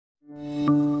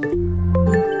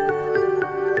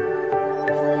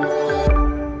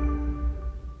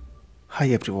Hi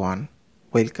everyone,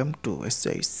 welcome to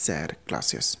SI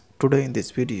classes. Today in this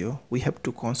video we have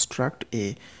to construct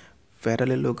a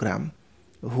parallelogram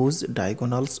whose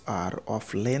diagonals are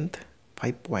of length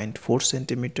 5.4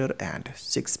 centimeter and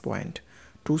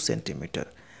 6.2 centimeter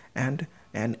and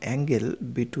an angle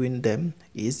between them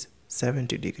is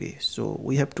 70 degree. So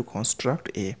we have to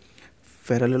construct a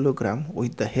parallelogram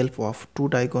with the help of two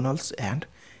diagonals and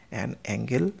an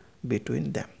angle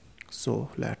between them. So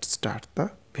let's start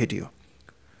the video.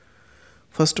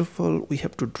 First of all, we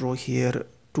have to draw here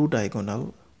two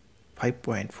diagonal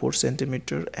 5.4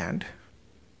 centimeter and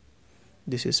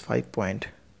this is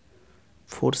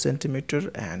 5.4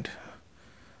 centimeter and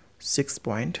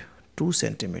 6.2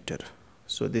 centimeter.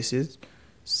 So this is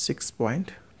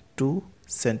 6.2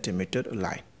 centimeter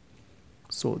line.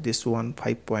 So this one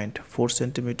 5.4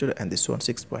 centimeter and this one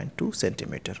 6.2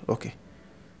 centimeter. Okay.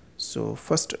 So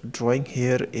first drawing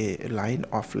here a line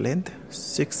of length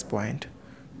 6.2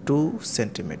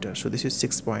 centimeter. So this is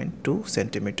 6.2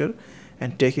 centimeter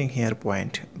and taking here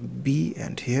point B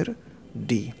and here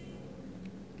D.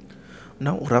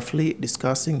 Now roughly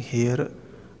discussing here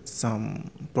some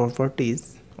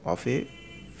properties of a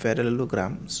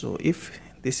parallelogram. So if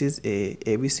this is a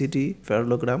ABCD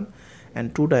parallelogram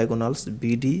and two diagonals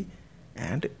BD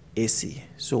and AC,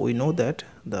 so we know that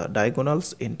the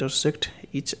diagonals intersect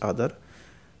each other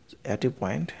at a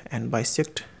point and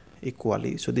bisect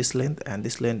equally. So this length and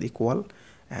this length equal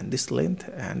and this length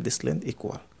and this length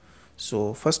equal.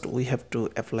 So first we have to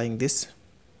applying this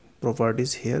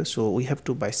properties here. So we have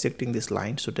to bisecting this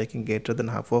line, so taking greater than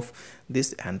half of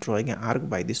this and drawing an arc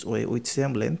by this way with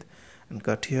same length and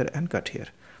cut here and cut here.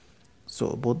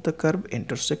 So both the curve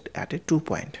intersect at a 2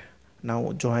 point.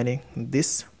 Now joining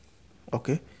this.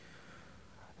 Okay,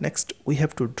 next we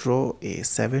have to draw a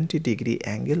 70 degree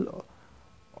angle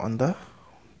on the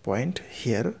point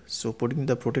here. So putting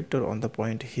the protector on the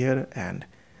point here and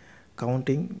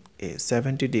counting a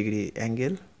 70 degree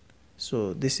angle.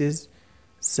 So this is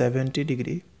 70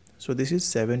 degree. So this is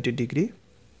 70 degree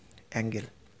angle.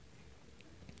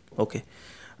 Okay,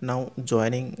 now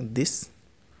joining this.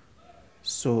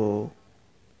 So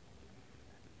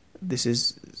this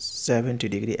is 70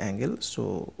 degree angle.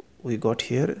 So we got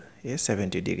here a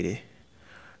 70 degree.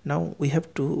 Now we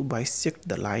have to bisect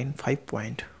the line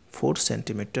 5.4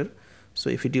 centimeter.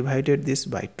 So if we divided this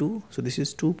by 2, so this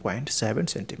is 2.7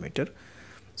 centimeter.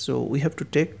 So we have to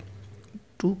take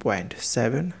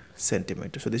 2.7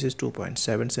 centimeter. So this is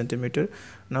 2.7 centimeter.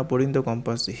 Now putting the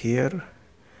compass here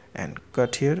and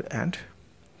cut here and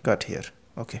cut here.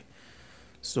 Okay,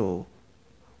 so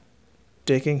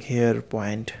taking here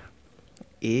point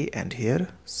A and here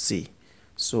C.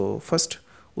 So first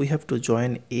we have to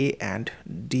join A and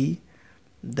D,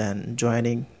 then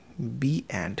joining B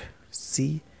and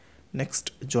C,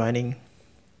 next joining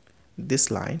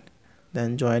this line,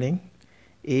 then joining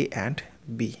A and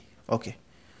B. Okay,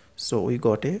 so we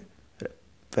got a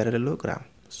parallelogram.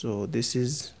 So this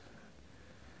is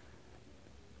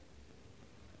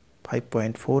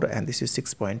 5.4 and this is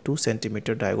 6.2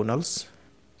 centimeter diagonals.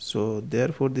 So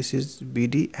therefore this is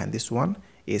BD and this one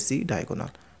AC diagonal.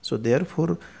 So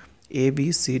therefore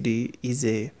ABCD is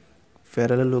a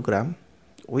parallelogram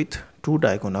with two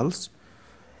diagonals,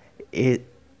 a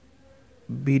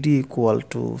BD equal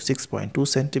to 6.2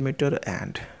 centimeter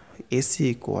and AC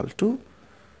equal to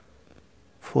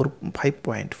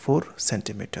 5.4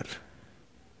 centimeter,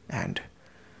 and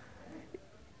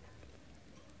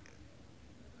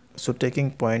so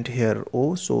taking point here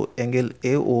O, so angle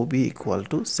AOB equal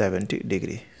to 70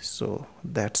 degree. So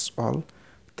that's all.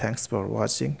 Thanks for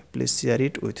watching. Please share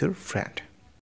it with your friend.